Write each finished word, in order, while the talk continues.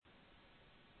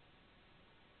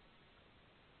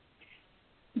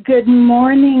Good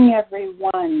morning,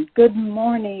 everyone. Good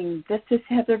morning. This is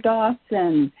Heather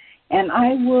Dawson, and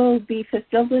I will be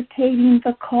facilitating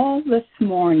the call this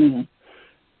morning.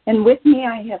 And with me,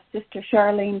 I have Sister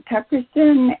Charlene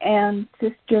Tuckerson and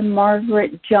Sister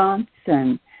Margaret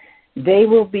Johnson. They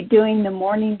will be doing the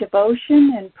morning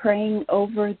devotion and praying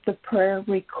over the prayer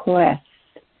requests.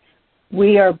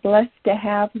 We are blessed to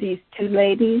have these two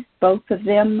ladies. Both of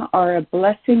them are a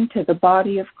blessing to the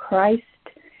body of Christ.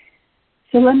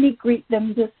 So let me greet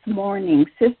them this morning.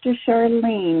 Sister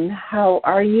Charlene, how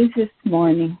are you this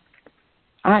morning?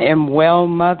 I am well,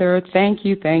 Mother. Thank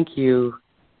you.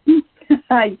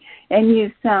 And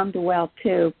you sound well,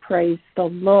 too. Praise the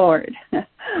Lord.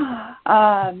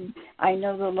 I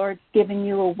know the Lord's given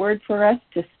you a word for us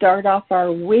to start off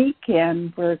our week,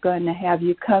 and we're going to have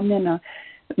you come in a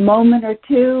moment or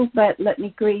two, but let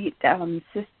me greet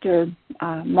Sister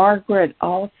Margaret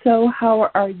also.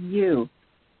 How are you?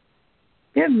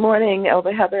 Good morning,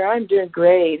 Elder Heather. I'm doing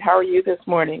great. How are you this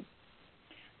morning?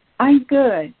 I'm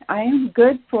good. I am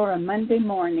good for a Monday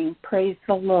morning. Praise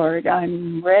the Lord.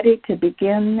 I'm ready to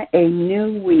begin a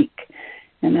new week,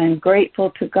 and I'm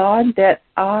grateful to God that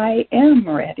I am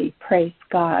ready. Praise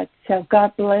God. So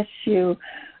God bless you,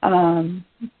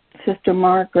 Sister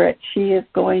Margaret. She is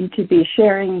going to be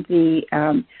sharing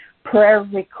the prayer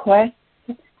requests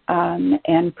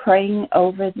and praying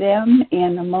over them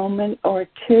in a moment or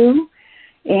two.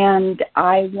 And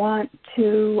I want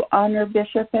to honor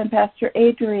Bishop and Pastor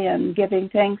Adrian, giving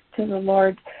thanks to the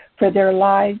Lord for their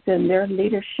lives and their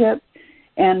leadership,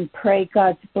 and pray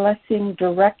God's blessing,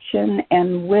 direction,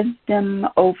 and wisdom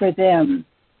over them.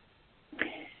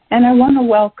 And I want to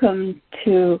welcome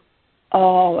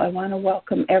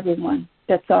everyone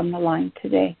that's on the line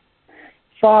today.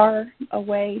 Far,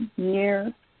 away,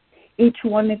 near, each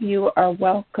one of you are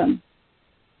welcome.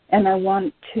 And I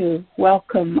want to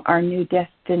welcome our New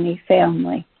Destiny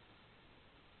family.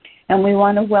 And we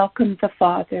want to welcome the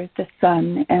Father, the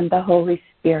Son, and the Holy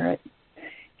Spirit,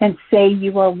 and say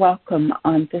you are welcome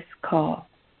on this call.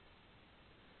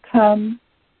 Come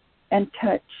and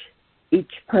touch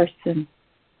each person.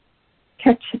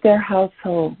 Touch their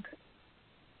household.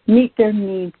 Meet their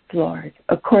needs, Lord,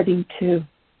 according to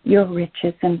your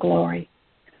riches and glory.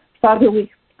 Father, we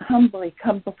humbly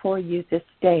come before you this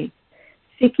day,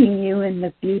 seeking you in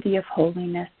the beauty of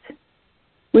holiness.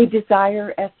 We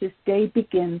desire as this day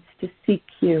begins to seek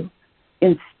you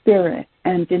in spirit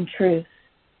and in truth.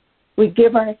 We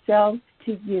give ourselves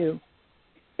to you.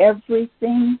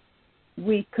 Everything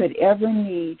we could ever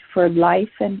need for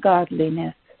life and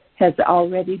godliness has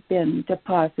already been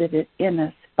deposited in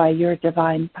us by your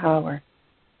divine power.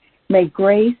 May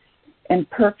grace and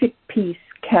perfect peace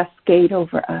cascade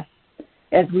over us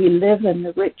as we live in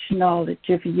the rich knowledge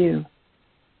of you.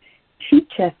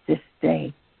 Teach us this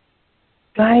day,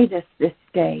 guide us this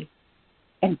day,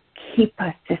 and keep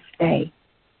us this day.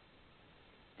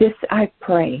 This I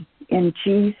pray in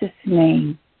Jesus'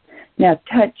 name. Now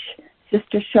touch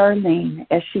Sister Charlene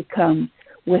as she comes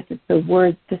with the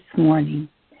word this morning.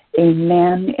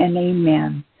 Amen and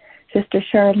amen. Sister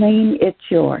Charlene, it's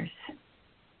yours.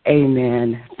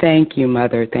 Amen. Thank you,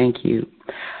 Mother. Thank you.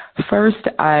 First,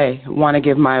 I want to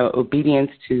give my obedience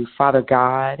to Father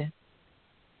God,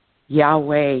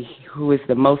 Yahweh, who is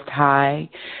the Most High,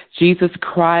 Jesus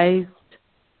Christ,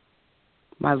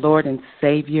 my Lord and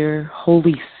Savior,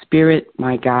 Holy Spirit,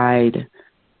 my guide.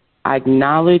 I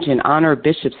acknowledge and honor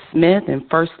Bishop Smith and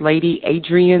First Lady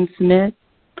Adrian Smith.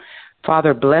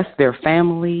 Father, bless their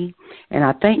family, and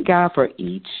I thank God for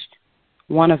each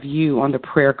one of you on the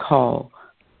prayer call.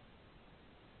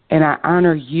 And I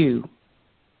honor you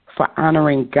for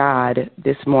honoring God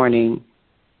this morning,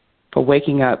 for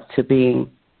waking up to being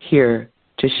here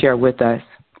to share with us.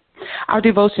 Our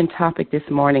devotion topic this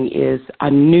morning is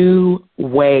a new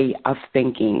way of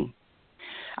thinking.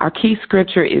 Our key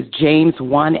scripture is James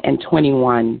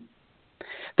 1:21.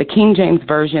 The King James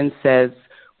Version says,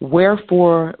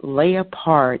 "Wherefore lay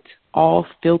apart all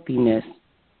filthiness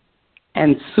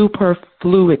and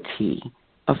superfluity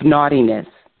of naughtiness."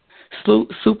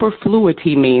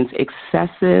 Superfluity means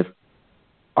excessive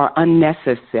or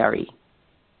unnecessary.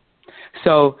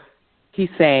 So he's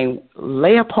saying,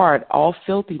 lay apart all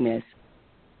filthiness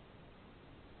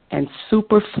and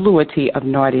superfluity of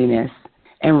naughtiness,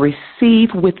 and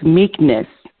receive with meekness,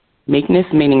 meekness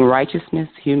meaning righteousness,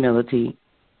 humility,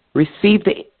 receive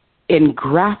the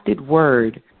engrafted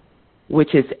word,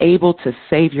 which is able to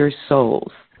save your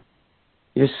souls,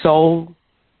 your soul,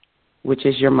 which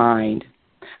is your mind.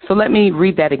 So let me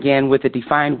read that again with the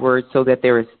defined word so that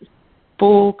there is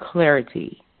full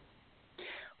clarity.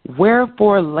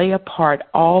 Wherefore lay apart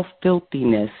all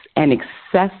filthiness and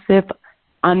excessive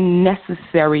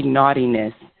unnecessary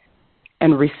naughtiness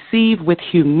and receive with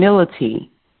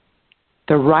humility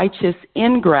the righteous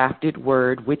engrafted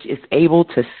word which is able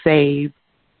to save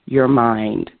your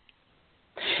mind.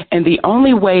 And the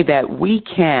only way that we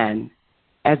can,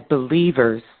 as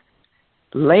believers,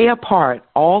 lay apart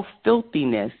all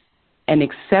filthiness and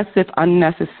excessive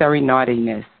unnecessary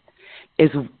naughtiness is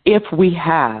if we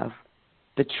have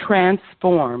the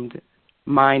transformed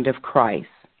mind of Christ.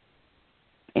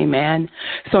 Amen.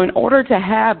 So in order to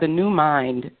have the new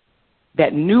mind,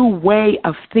 that new way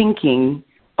of thinking,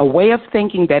 a way of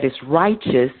thinking that is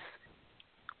righteous,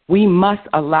 we must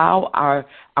allow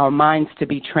our minds to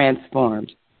be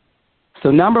transformed. So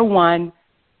number one,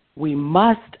 we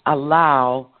must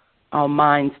allow our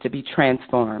minds to be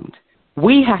transformed.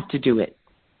 We have to do it.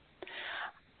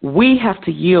 We have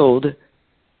to yield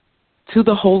to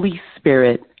the Holy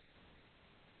Spirit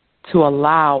to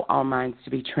allow our minds to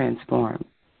be transformed.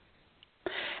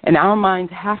 And our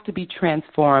minds have to be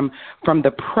transformed from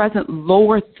the present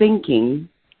lower thinking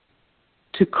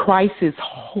to Christ's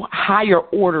higher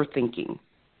order thinking.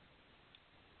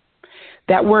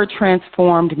 That word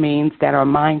transformed means that our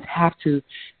minds have to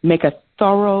make a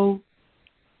thorough,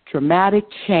 dramatic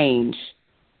change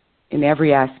in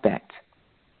every aspect.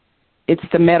 It's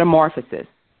the metamorphosis.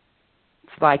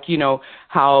 It's like,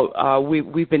 how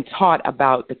we've been taught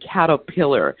about the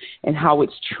caterpillar and how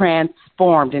it's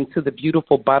transformed into the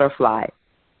beautiful butterfly.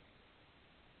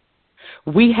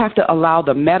 We have to allow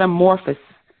the metamorphosis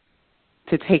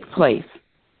to take place.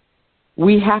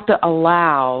 We have to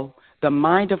allow the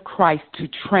mind of Christ to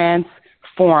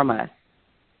transform us,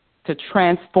 to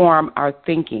transform our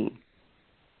thinking.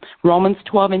 Romans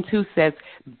 12:2 says,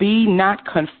 "Be not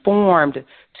conformed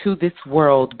to this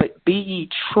world, but be ye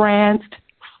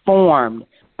transformed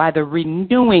by the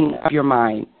renewing of your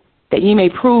mind, that ye may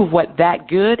prove what that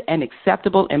good and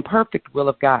acceptable and perfect will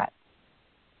of God."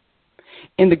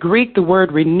 In the Greek, the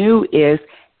word renew is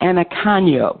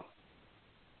anakanio.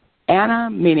 Ana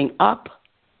meaning up,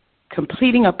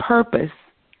 completing a purpose,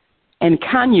 and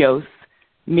kanios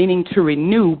meaning to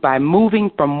renew by moving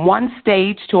from one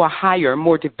stage to a higher,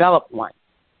 more developed one,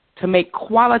 to make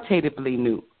qualitatively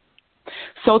new.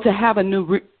 So to have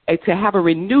a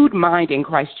renewed mind in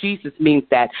Christ Jesus means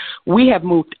that we have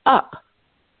moved up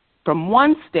from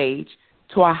one stage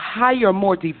to a higher,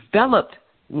 more developed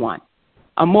one,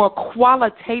 a more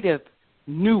qualitative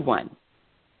new one.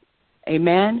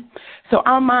 Amen? So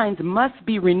our minds must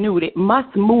be renewed. It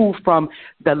must move from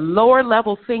the lower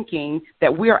level thinking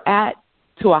that we're at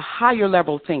to a higher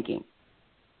level thinking.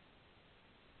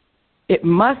 It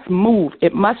must move.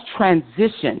 It must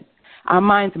transition. Our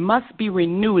minds must be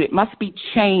renewed. It must be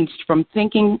changed from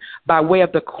thinking by way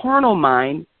of the carnal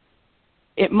mind.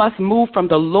 It must move from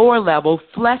the lower level,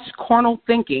 flesh, carnal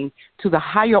thinking to the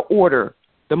higher order,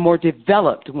 the more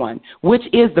developed one, which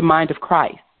is the mind of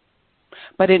Christ.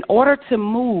 But in order to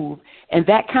move in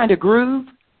that kind of groove,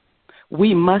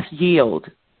 we must yield.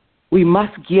 We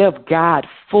must give God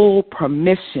full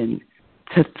permission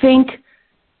to think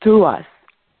through us.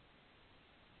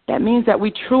 That means that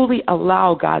we truly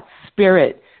allow God's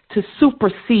Spirit to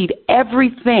supersede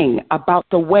everything about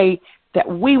the way that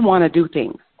we want to do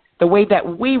things, the way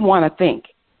that we want to think.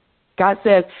 God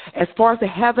says, as far as the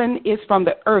heaven is from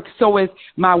the earth, so is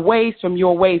my ways from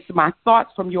your ways, my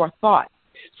thoughts from your thoughts.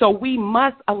 So we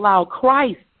must allow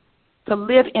Christ to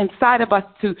live inside of us,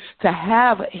 to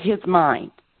have his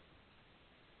mind.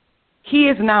 He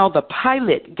is now the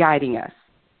pilot guiding us.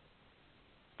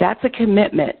 That's a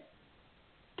commitment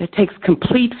that takes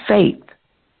complete faith,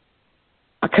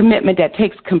 a commitment that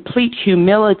takes complete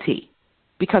humility,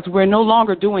 because we're no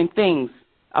longer doing things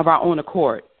of our own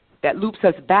accord. That loops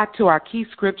us back to our key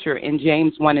scripture in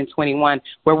James 1:21,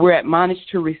 where we're admonished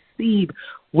to receive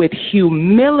with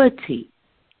humility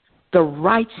the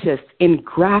righteous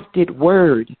engrafted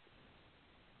word.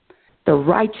 The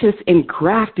righteous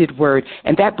engrafted word.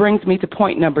 And that brings me to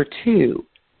point number 2.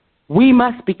 We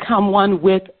must become one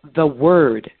with the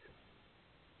word.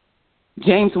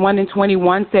 James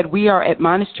 1:21 said we are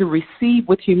admonished to receive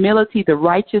with humility the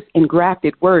righteous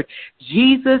engrafted word.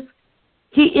 Jesus,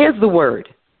 he is the word.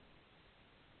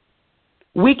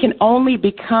 We can only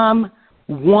become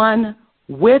one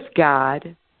with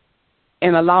God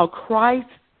and allow Christ's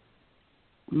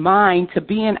mind to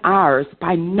be in ours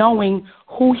by knowing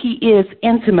who he is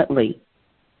intimately.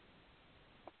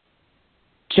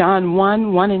 John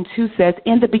 1:1-2 says,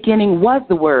 in the beginning was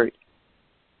the Word,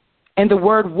 and the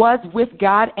Word was with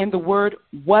God, and the Word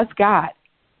was God.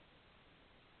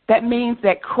 That means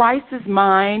that Christ's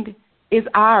mind is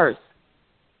ours.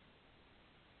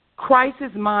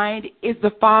 Christ's mind is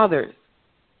the Father's.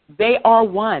 They are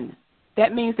one.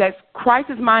 That means that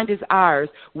Christ's mind is ours.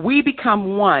 We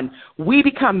become one. We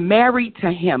become married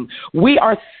to him. We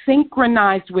are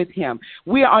synchronized with him.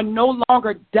 We are no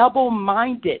longer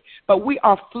double-minded, but we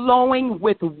are flowing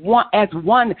with one, as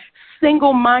one,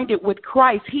 single-minded with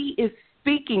Christ. He is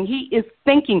speaking. He is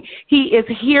thinking. He is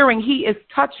hearing. He is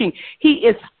touching. He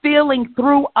is feeling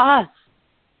through us.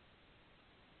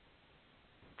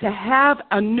 To have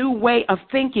a new way of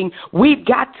thinking, we've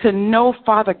got to know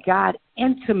Father God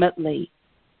intimately.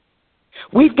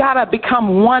 We've got to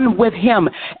become one with him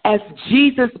as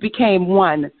Jesus became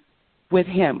one with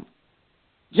him.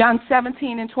 John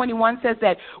 17:21 says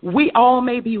that we all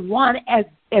may be one as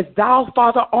thou,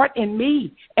 Father, art in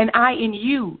me and I in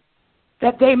you,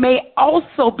 that they may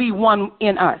also be one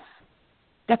in us,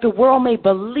 that the world may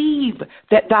believe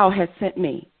that thou hast sent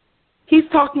me. He's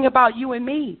talking about you and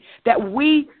me, that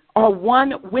we are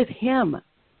one with him,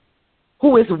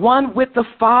 who is one with the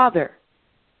Father.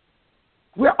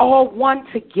 We're all one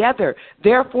together.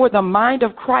 Therefore, the mind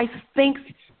of Christ thinks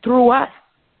through us.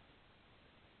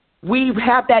 We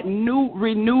have that new,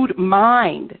 renewed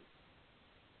mind.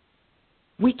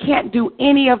 We can't do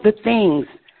any of the things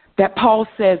that Paul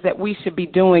says that we should be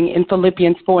doing in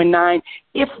Philippians 4:9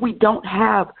 if we don't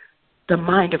have the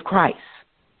mind of Christ.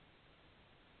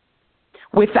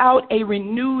 Without a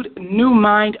renewed new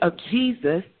mind of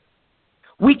Jesus,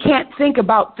 we can't think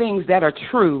about things that are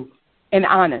true and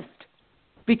honest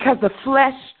because the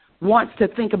flesh wants to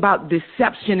think about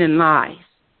deception and lies.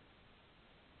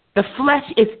 The flesh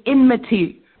is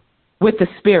enmity with the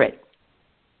Spirit.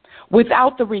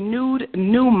 Without the renewed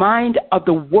new mind of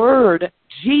the Word,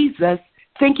 Jesus,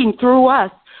 thinking through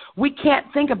us, we can't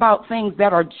think about things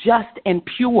that are just and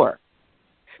pure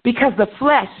because the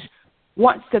flesh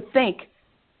wants to think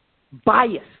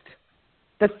biased.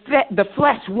 The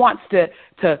flesh wants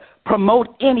to promote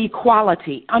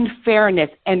inequality, unfairness,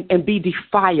 and be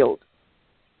defiled.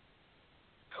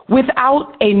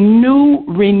 Without a new,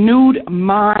 renewed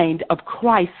mind of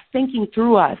Christ thinking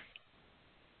through us,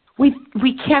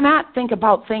 we cannot think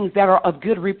about things that are of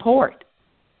good report.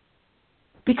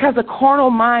 Because a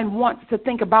carnal mind wants to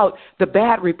think about the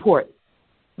bad report,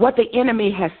 what the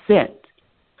enemy has sent,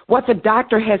 what the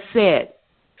doctor has said,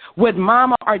 what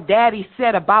mama or daddy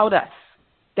said about us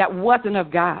that wasn't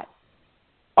of God,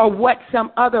 or what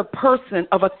some other person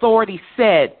of authority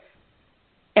said,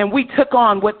 and we took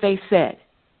on what they said,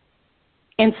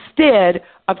 instead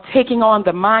of taking on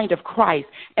the mind of Christ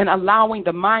and allowing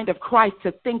the mind of Christ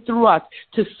to think through us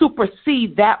to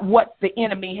supersede that what the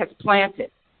enemy has planted.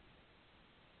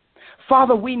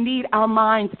 Father, we need our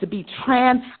minds to be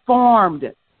transformed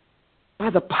by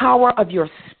the power of your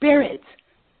Spirit.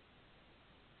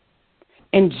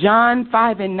 In John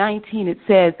 5:19, it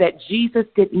says that Jesus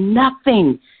did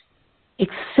nothing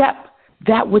except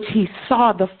that which he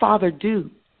saw the Father do.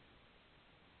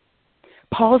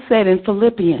 Paul said in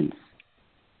Philippians,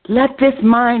 let this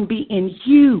mind be in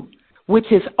you, which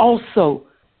is also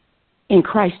in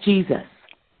Christ Jesus.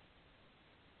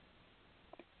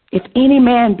 If any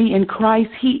man be in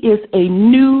Christ, he is a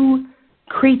new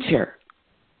creature.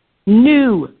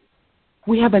 New.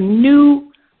 We have a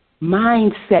new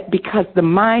mindset because the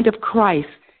mind of Christ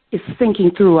is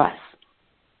thinking through us.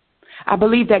 I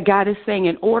believe that God is saying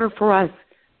in order for us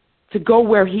to go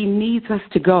where he needs us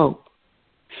to go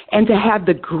and to have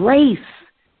the grace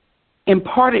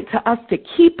imparted to us to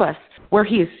keep us where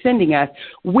he is sending us,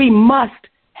 we must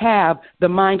have the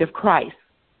mind of Christ.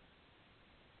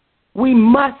 We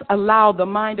must allow the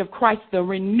mind of Christ, the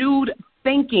renewed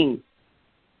thinking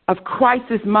of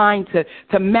Christ's mind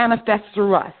to manifest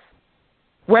through us,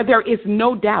 where there is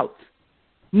no doubt,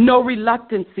 no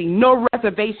reluctancy, no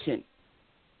reservation.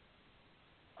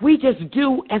 We just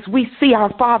do as we see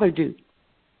our Father do.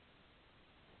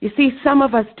 You see, some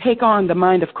of us take on the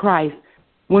mind of Christ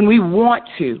when we want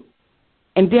to,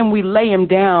 and then we lay him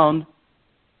down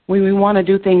when we want to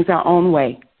do things our own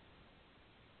way,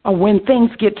 or when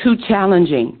things get too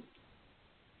challenging,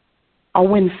 or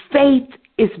when faith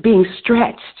is being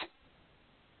stretched.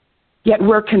 Yet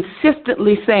we're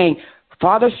consistently saying,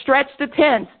 Father, stretch the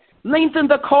tents, lengthen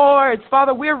the cords.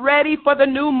 Father, we're ready for the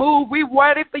new move. We're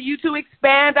ready for you to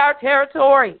expand our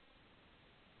territory.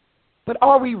 But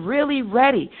are we really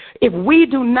ready? If we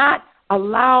do not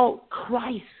allow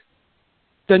Christ,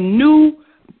 the new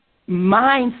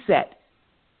mindset,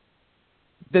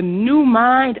 the new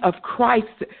mind of Christ,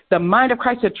 the mind of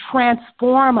Christ to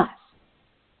transform us,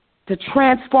 to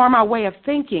transform our way of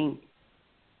thinking,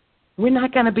 we're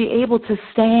not going to be able to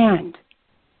stand.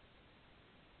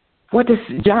 What does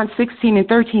John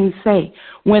 16:13 say?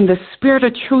 When the Spirit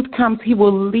of truth comes, he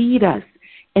will lead us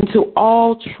into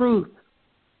all truth.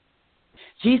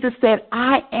 Jesus said,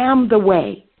 I am the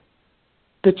way,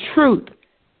 the truth,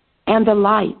 and the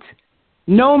light.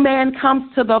 No man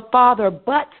comes to the Father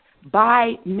but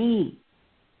by me.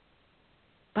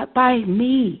 But by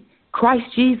me, Christ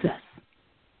Jesus.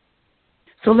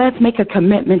 So let's make a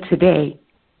commitment today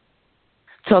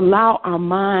to allow our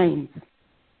minds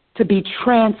to be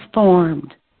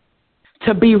transformed,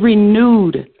 to be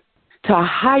renewed to a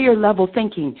higher level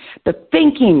thinking, the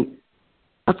thinking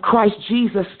of Christ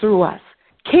Jesus through us,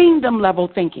 kingdom level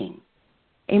thinking.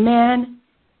 Amen.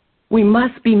 We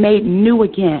must be made new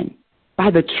again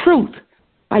by the truth,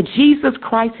 by Jesus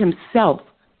Christ himself.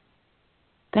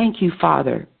 Thank you,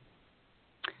 Father.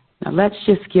 Now let's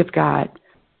just give God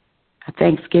a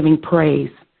thanksgiving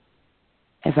praise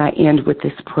as I end with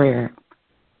this prayer.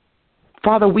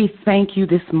 Father, we thank you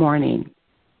this morning.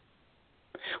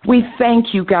 We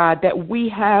thank you, God, that we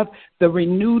have the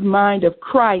renewed mind of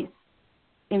Christ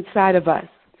inside of us.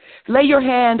 Lay your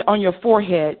hand on your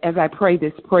forehead as I pray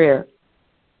this prayer.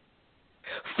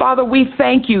 Father, we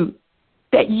thank you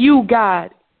that you,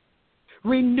 God,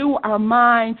 renew our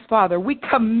minds, Father. We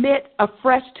commit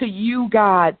afresh to you,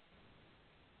 God.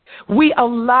 We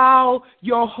allow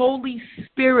your Holy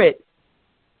Spirit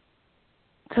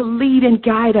to lead and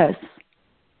guide us.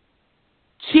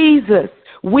 Jesus,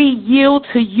 we yield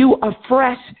to you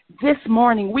afresh this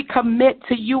morning. We commit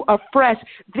to you afresh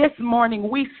this morning.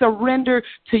 We surrender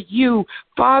to you.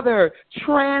 Father,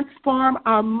 transform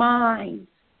our minds.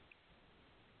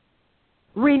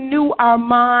 Renew our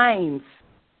minds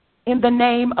in the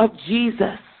name of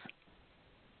Jesus.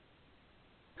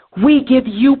 We give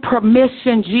you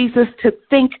permission, Jesus, to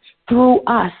think through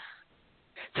us,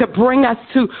 to bring us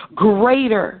to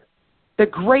the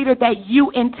greater that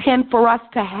you intend for us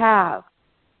to have.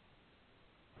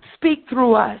 Speak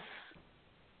through us.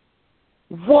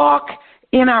 Walk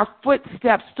in our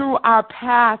footsteps, through our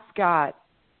paths, God.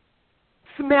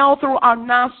 Smell through our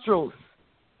nostrils.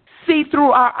 See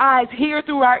through our eyes. Hear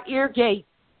through our ear gates.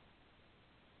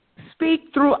 Speak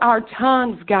through our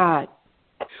tongues, God.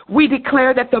 We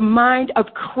declare that the mind of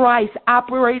Christ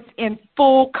operates in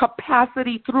full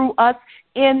capacity through us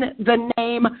in the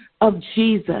name of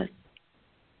Jesus.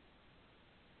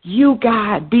 You,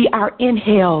 God, be our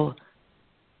inhale.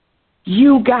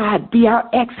 You, God, be our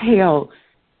exhale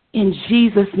in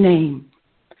Jesus' name.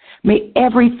 May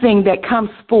everything that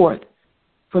comes forth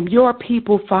from your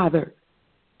people, Father,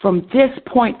 from this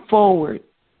point forward,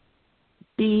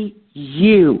 be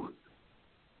you.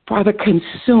 Father,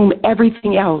 consume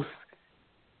everything else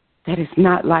that is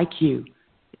not like you.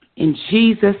 In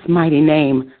Jesus' mighty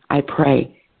name, I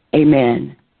pray.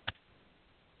 Amen.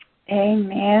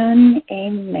 Amen.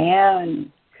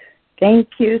 Amen. Thank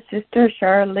you, Sister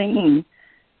Charlene.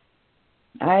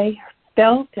 I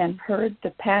felt and heard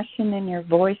the passion in your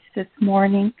voice this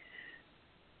morning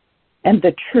and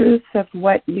the truth of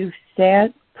what you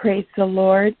said. Praise the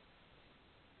Lord.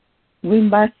 We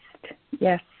must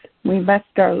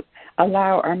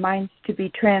allow our minds to be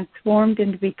transformed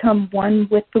and to become one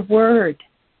with the Word,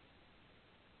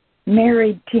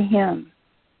 married to Him.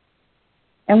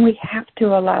 And we have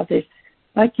to allow this.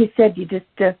 Like you said, you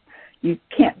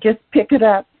can't just pick it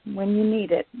up when you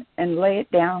need it and lay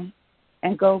it down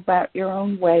and go about your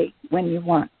own way when you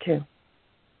want to.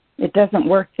 It doesn't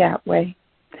work that way.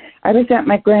 I was at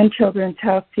my grandchildren's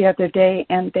house the other day,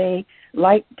 and they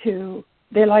like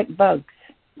bugs,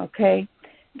 okay?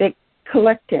 They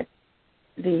collected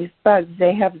these bugs.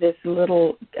 They have this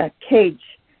little cage,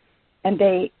 and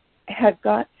they had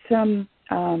got some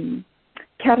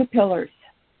caterpillars,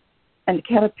 and the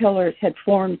caterpillars had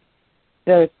formed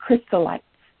the chrysalis,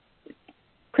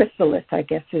 I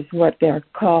guess is what they're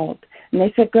called. And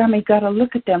they said, Grandma, you got to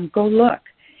look at them. Go look.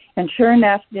 And sure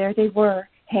enough, there they were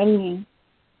hanging.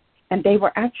 And they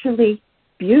were actually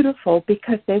beautiful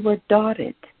because they were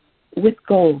dotted with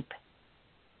gold.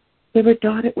 They were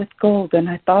dotted with gold. And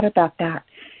I thought about that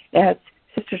as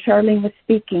Sister Charlene was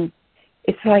speaking.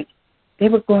 It's like they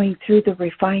were going through the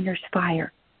refiner's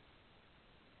fire.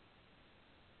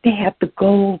 They had the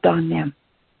gold on them,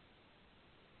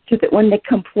 so that when they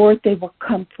come forth, they will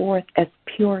come forth as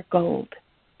pure gold.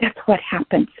 That's what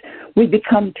happens. We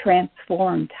become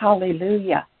transformed.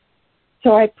 Hallelujah.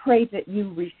 So I pray that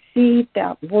you receive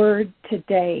that word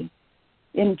today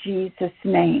in Jesus'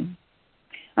 name.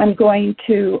 I'm going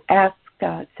to ask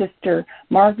Sister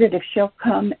Margaret if she'll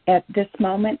come at this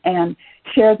moment and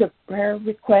share the prayer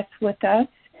request with us.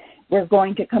 We're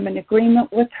going to come in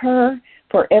agreement with her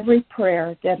for every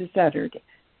prayer that is uttered.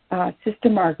 Sister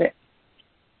Margaret.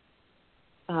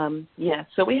 Yes,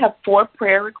 so we have 4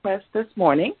 prayer requests this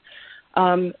morning.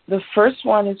 The first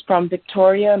one is from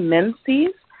Victoria Menzies.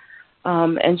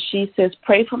 And she says,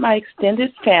 pray for my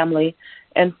extended family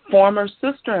and former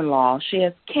sister-in-law. She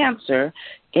has cancer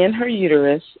in her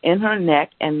uterus, in her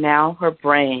neck, and now her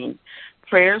brain.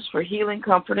 Prayers for healing,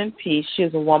 comfort, and peace. She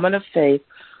is a woman of faith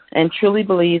and truly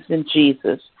believes in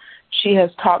Jesus. She has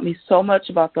taught me so much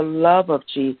about the love of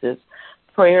Jesus.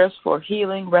 Prayers for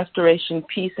healing, restoration,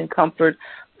 peace, and comfort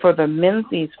for the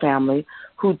Menzies family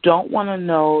who don't want to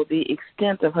know the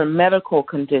extent of her medical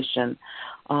condition.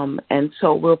 And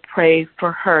so we'll pray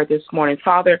for her this morning.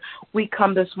 Father, we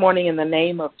come this morning in the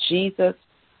name of Jesus.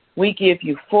 We give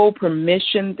you full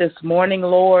permission this morning,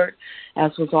 Lord,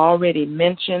 as was already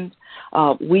mentioned.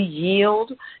 We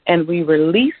yield and we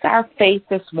release our faith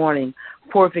this morning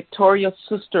for Victoria's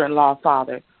sister-in-law,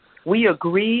 Father. We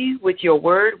agree with your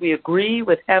word. We agree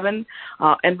with heaven,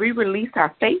 and we release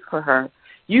our faith for her.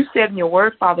 You said in your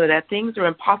word, Father, that things are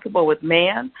impossible with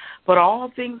man, but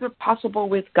all things are possible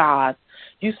with God.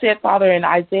 You said, Father, in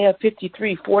Isaiah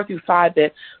 53, 4-5,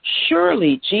 that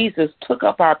surely Jesus took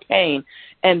up our pain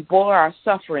and bore our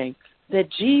suffering, that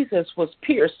Jesus was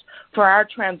pierced for our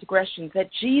transgressions, that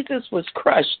Jesus was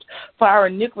crushed for our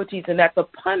iniquities, and that the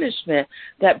punishment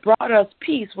that brought us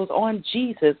peace was on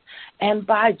Jesus. And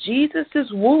by Jesus'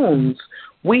 wounds,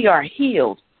 we are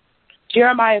healed.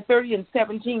 Jeremiah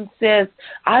 30:17 says,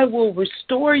 I will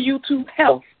restore you to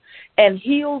health and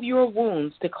heal your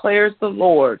wounds, declares the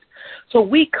Lord. So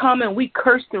we come and we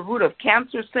curse the root of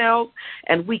cancer cells,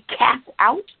 and we cast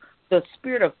out the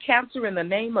spirit of cancer in the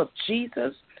name of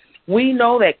Jesus. We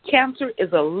know that cancer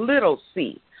is a little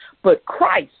c, but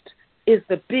Christ is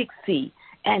the big C,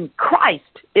 and Christ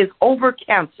is over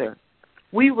cancer.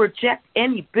 We reject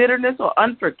any bitterness or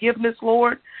unforgiveness,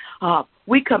 Lord.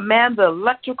 We command the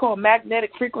electrical and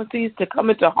magnetic frequencies to come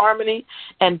into harmony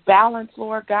and balance,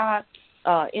 Lord God,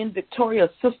 in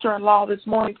Victoria's sister-in-law this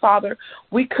morning, Father.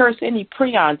 We curse any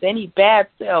prions, any bad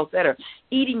cells that are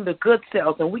eating the good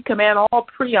cells, and we command all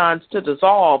prions to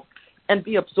dissolve and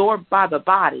be absorbed by the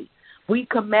body. We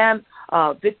command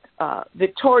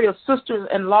Victoria's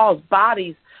sister-in-law's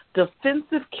body's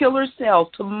defensive killer cells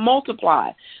to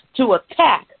multiply, to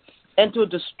attack, and to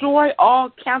destroy all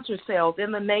cancer cells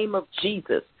in the name of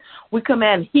Jesus. We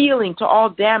command healing to all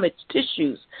damaged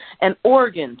tissues and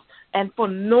organs and for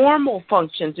normal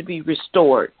function to be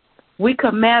restored. We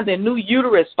command a new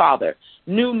uterus, Father,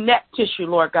 new neck tissue,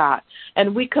 Lord God,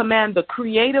 and we command the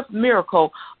creative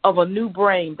miracle of a new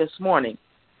brain this morning.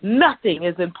 Nothing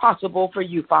is impossible for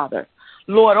you, Father.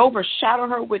 Lord, overshadow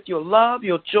her with your love,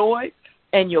 your joy,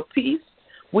 and your peace.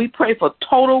 We pray for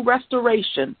total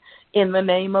restoration in the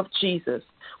name of Jesus.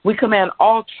 We command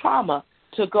all trauma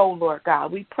to go, Lord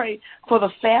God. We pray for the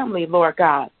family, Lord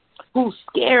God, who's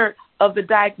scared of the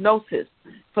diagnosis,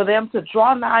 for them to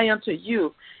draw nigh unto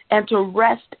you and to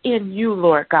rest in you,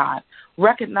 Lord God,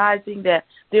 recognizing that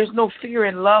there's no fear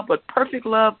in love, but perfect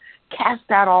love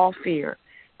casts out all fear.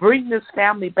 Bring this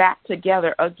family back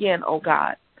together again, oh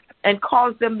God, and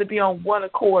cause them to be on one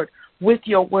accord with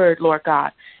your word, Lord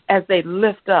God, as they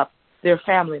lift up their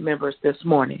family members this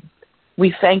morning.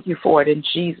 We thank you for it in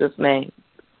Jesus' name.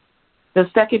 The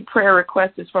second prayer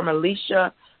request is from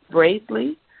Alicia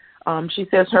Brazeley. She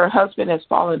says her husband has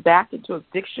fallen back into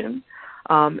addiction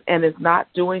and is not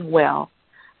doing well.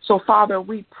 So, Father,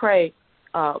 we pray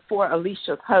for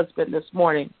Alicia's husband this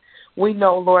morning. We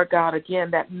know, Lord God, again,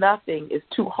 that nothing is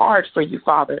too hard for you,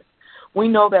 Father. We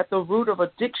know that the root of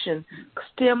addiction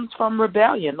stems from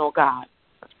rebellion, oh God.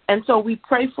 And so we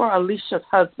pray for Alicia's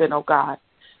husband, oh God.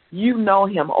 You know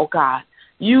him, oh God.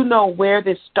 You know where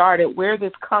this started, where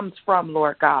this comes from,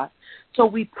 Lord God. So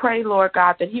we pray, Lord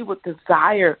God, that he would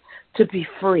desire to be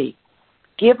free.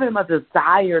 Give him a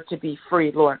desire to be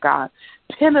free, Lord God.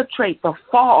 Penetrate the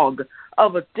fog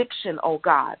of addiction, oh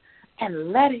God,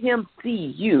 and let him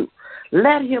see you.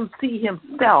 Let him see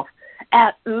himself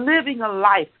as living a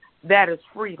life that is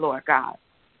free, Lord God.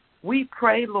 We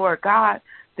pray, Lord God,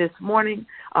 this morning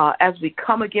as we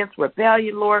come against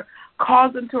rebellion, Lord,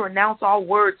 cause him to renounce all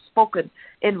words spoken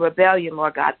in rebellion,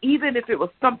 Lord God, even if it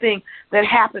was something that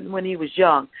happened when he was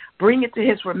young. Bring it to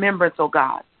his remembrance, oh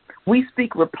God. We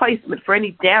speak replacement for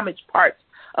any damaged parts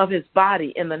of his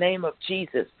body in the name of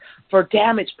Jesus, for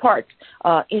damaged parts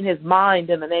in his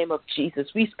mind in the name of Jesus.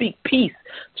 We speak peace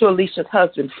to Alicia's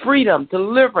husband, freedom,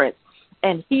 deliverance,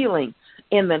 and healing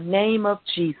in the name of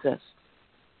Jesus.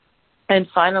 And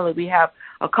finally, we have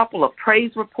a couple of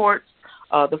praise reports.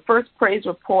 The first praise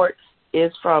report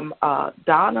is from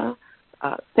Donna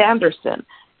Sanderson,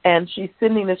 and she's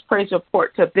sending this praise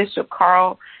report to Bishop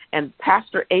Carl and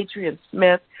Pastor Adrian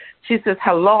Smith. She says,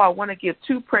 hello, I want to give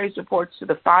 2 praise reports to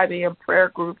the 5 a.m. prayer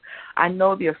group. I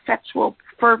know the effectual,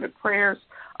 fervent prayers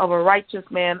of a righteous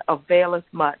man availeth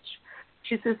much.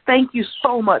 She says, thank you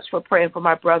so much for praying for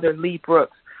my brother Lee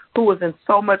Brooks, who was in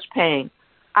so much pain.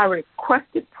 I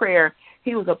requested prayer.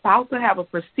 He was about to have a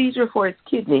procedure for his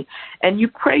kidney, and you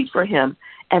prayed for him.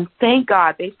 And thank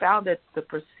God they found that the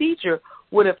procedure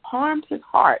would have harmed his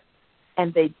heart,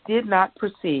 and they did not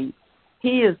proceed.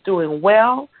 He is doing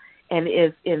well and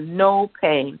is in no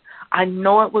pain. I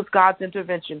know it was God's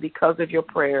intervention because of your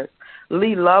prayers.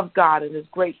 Lee loves God and is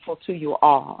grateful to you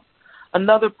all.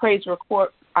 Another praise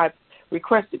report, I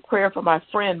requested prayer for my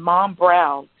friend, Mom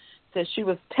Brown. Says she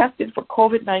was tested for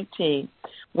COVID-19,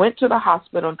 went to the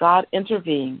hospital, and God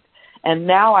intervened. And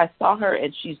now I saw her,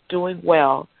 and she's doing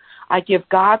well. I give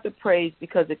God the praise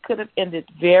because it could have ended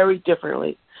very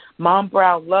differently. Mom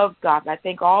Brown loves God, and I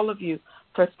thank all of you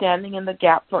for standing in the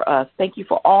gap for us. Thank you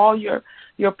for all your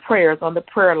prayers on the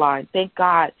prayer line. Thank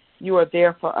God you are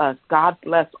there for us. God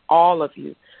bless all of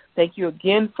you. Thank you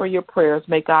again for your prayers.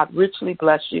 May God richly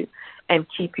bless you and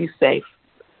keep you safe.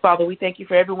 Father, we thank you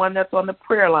for everyone that's on the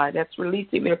prayer line, that's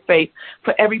releasing their faith,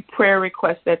 for every prayer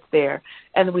request that's there.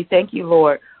 And we thank you,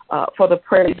 Lord, for the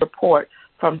prayer report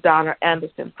from Donna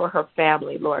Anderson for her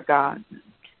family, Lord God.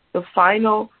 The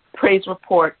final praise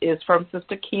report is from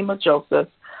Sister Kema Joseph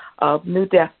of New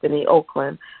Destiny,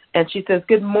 Oakland. And she says,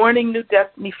 good morning, New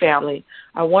Destiny family.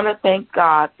 I want to thank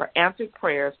God for answered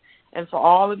prayers and for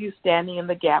all of you standing in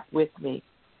the gap with me.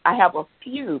 I have a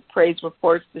few praise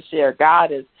reports to share.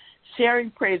 God is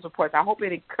sharing praise reports. I hope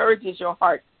it encourages your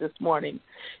heart this morning.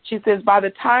 She says, by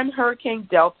the time Hurricane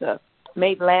Delta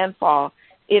made landfall,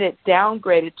 it had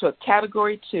downgraded to a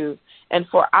Category 2, and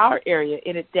for our area,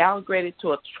 it had downgraded to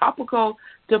a tropical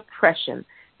depression.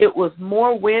 It was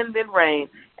more wind than rain,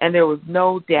 and there was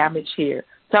no damage here.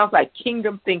 Sounds like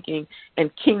kingdom thinking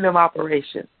and kingdom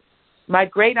operation. My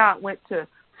great-aunt went to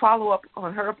follow up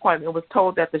on her appointment and was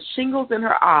told that the shingles in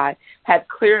her eye had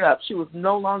cleared up. She was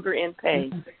no longer in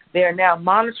pain. They are now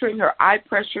monitoring her eye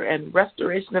pressure and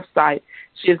restoration of sight.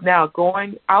 She is now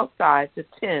going outside to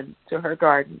tend to her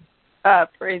garden.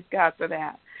 Praise God for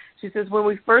that. She says, when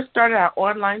we first started our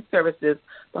online services,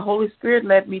 the Holy Spirit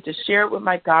led me to share it with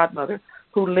my godmother,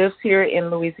 who lives here in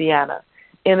Louisiana.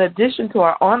 In addition to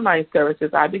our online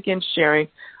services, I began sharing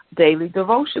daily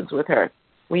devotions with her.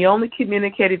 We only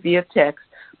communicated via text,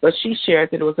 but she shared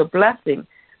that it was a blessing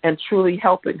and truly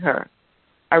helping her.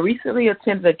 I recently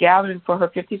attended a gathering for her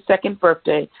 52nd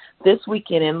birthday this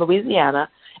weekend in Louisiana,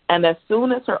 and as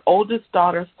soon as her oldest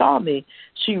daughter saw me,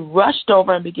 she rushed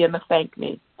over and began to thank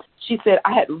me. She said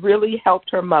I had really helped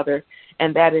her mother,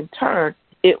 and that in turn,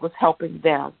 it was helping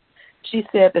them. She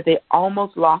said that they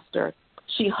almost lost her.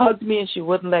 She hugged me and she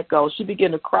wouldn't let go. She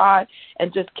began to cry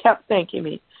and just kept thanking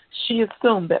me. She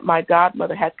assumed that my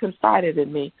godmother had confided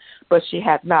in me, but she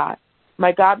had not.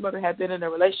 My godmother had been in a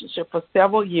relationship for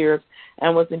several years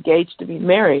and was engaged to be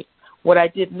married. What I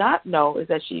did not know is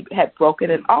that she had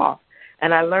broken it off,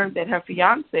 and I learned that her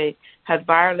fiancé had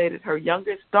violated her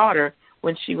youngest daughter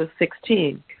when she was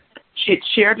 16. She had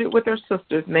shared it with her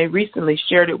sisters, and they recently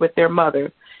shared it with their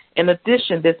mother. In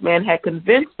addition, this man had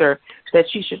convinced her that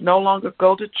she should no longer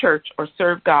go to church or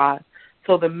serve God.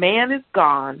 So the man is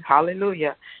gone,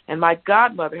 hallelujah, and my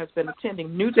godmother has been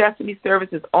attending New Destiny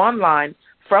services online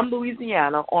from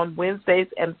Louisiana on Wednesdays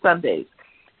and Sundays.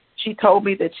 She told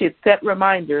me that she had set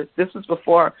reminders. This was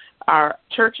before our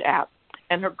church app,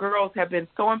 and her girls have been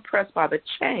so impressed by the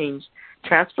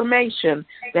transformation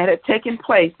that had taken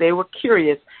place. They were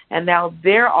curious, and now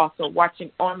they're also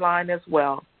watching online as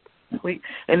well.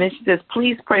 And then she says,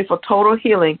 please pray for total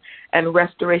healing and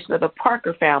restoration of the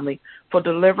Parker family, for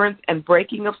deliverance and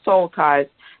breaking of soul ties,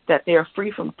 that they are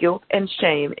free from guilt and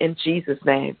shame in Jesus'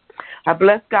 name. I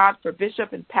bless God for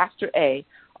Bishop and Pastor A.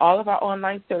 All of our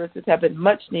online services have been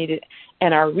much needed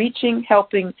and are reaching,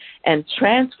 helping, and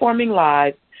transforming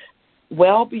lives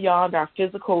well beyond our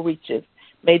physical reaches.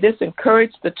 May this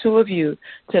encourage the two of you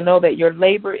to know that your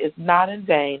labor is not in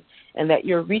vain and that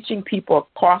you're reaching people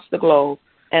across the globe.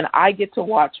 And I get to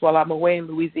watch while I'm away in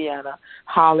Louisiana.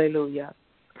 Hallelujah.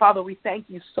 Father, we thank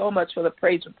you so much for the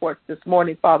praise reports this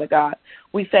morning, Father God.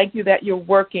 We thank you that you're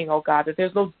working, oh God, that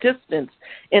there's no distance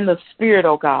in the spirit,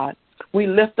 oh God. We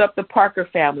lift up the Parker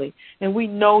family, and we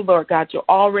know, Lord God, you're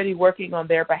already working on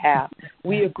their behalf.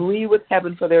 We agree with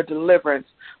heaven for their deliverance,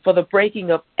 for the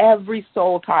breaking of every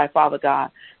soul tie, Father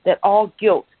God, that all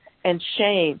guilt and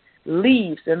shame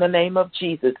leaves in the name of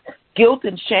Jesus. Guilt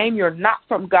and shame, you're not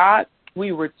from God.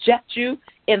 We reject you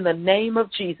in the name of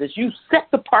Jesus. You set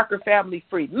the Parker family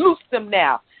free. Loose them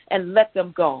now and let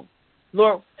them go.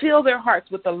 Lord, fill their hearts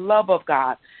with the love of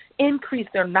God. Increase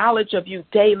their knowledge of you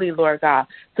daily, Lord God,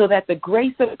 so that the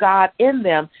grace of God in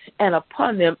them and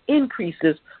upon them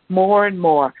increases more and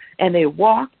more, and they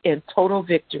walk in total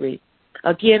victory.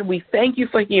 Again, we thank you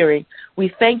for hearing,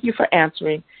 we thank you for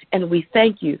answering, and we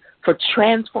thank you for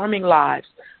transforming lives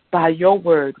by your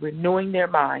word, renewing their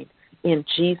mind. In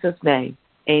Jesus' name,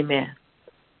 amen.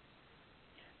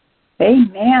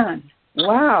 Amen.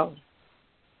 Wow.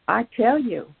 I tell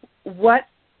you, what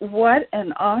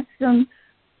an awesome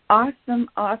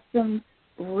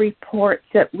reports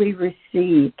that we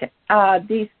received.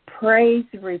 These praise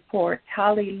reports.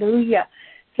 Hallelujah.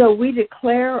 So we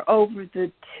declare over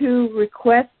the 2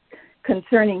 requests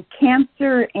concerning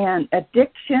cancer and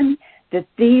addiction that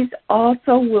these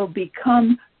also will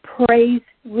become praise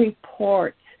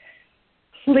reports.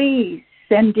 Please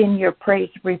send in your praise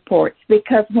reports,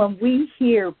 because when we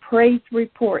hear praise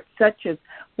reports such as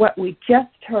what we just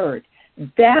heard,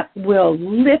 that will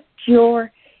lift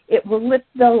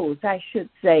those, I should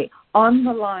say, on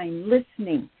the line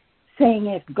listening, saying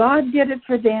if God did it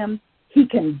for them, he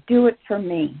can do it for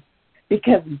me,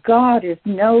 because God is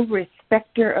no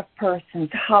respecter of persons.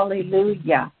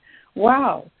 Hallelujah.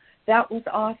 Wow, that was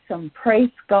awesome. Praise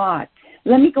God.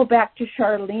 Let me go back to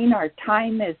Charlene. Our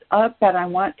time is up, but I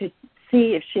want to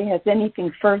see if she has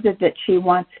anything further that she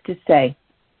wants to say.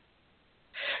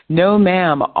 No,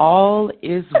 ma'am. All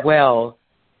is well.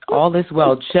 All is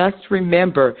well. Just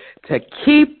remember to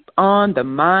keep on the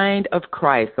mind of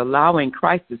Christ, allowing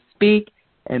Christ to speak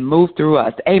and move through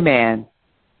us. Amen.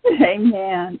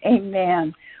 Amen.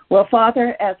 Amen. Well,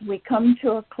 Father, as we come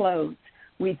to a close,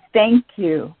 we thank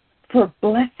you for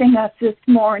blessing us this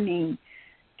morning.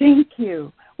 Thank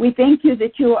you. We thank you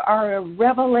that you are a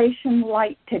revelation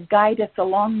light to guide us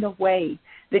along the way,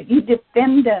 that you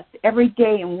defend us every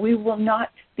day, and we will not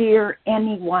fear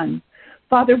anyone.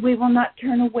 Father, we will not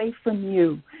turn away from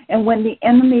you. And when the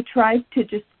enemy tries to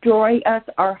destroy us,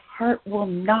 our heart will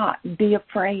not be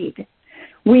afraid.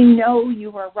 We know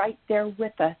you are right there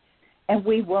with us, and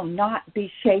we will not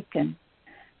be shaken.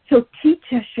 So teach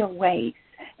us your ways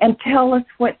and tell us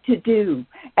what to do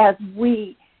as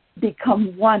we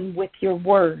become one with your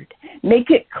word. Make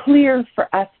it clear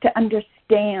for us to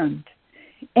understand.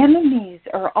 Enemies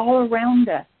are all around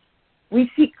us. We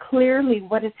see clearly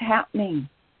what is happening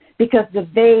because the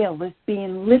veil is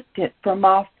being lifted from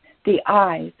off the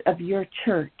eyes of your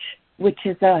church, which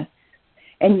is us.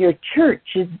 And your church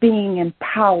is being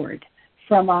empowered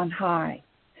from on high.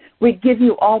 We give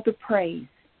you all the praise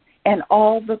and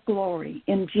all the glory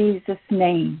in Jesus'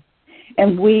 name.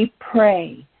 And we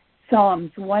pray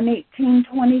Psalms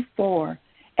 118:24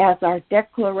 as our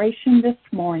declaration this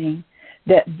morning,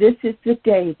 that this is the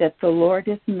day that the Lord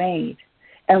has made,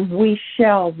 and we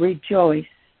shall rejoice,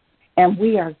 and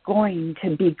we are going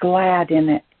to be glad in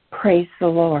it. Praise the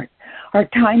Lord. Our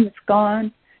time is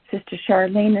gone. Sister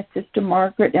Charlene and Sister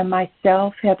Margaret and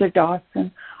myself, Heather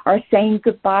Dawson, are saying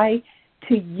goodbye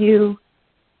to you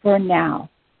for now.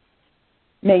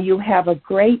 May you have a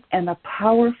great and a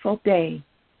powerful day,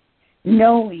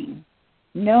 knowing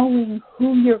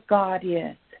who your God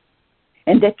is,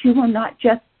 and that you will not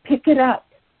just pick it up,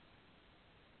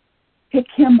 pick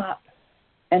him up,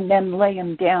 and then lay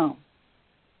him down.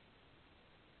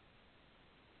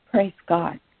 Praise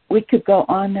God. We could go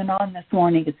on and on this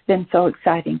morning. It's been so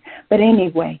exciting. But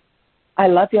anyway, I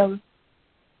love you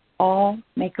all.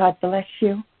 May God bless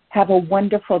you. Have a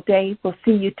wonderful day. We'll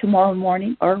see you tomorrow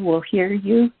morning, or we'll hear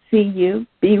you, see you,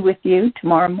 be with you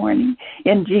tomorrow morning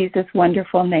in Jesus'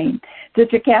 wonderful name.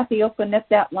 Sister Kathy, open up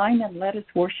that line and let us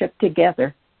worship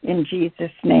together in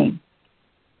Jesus' name.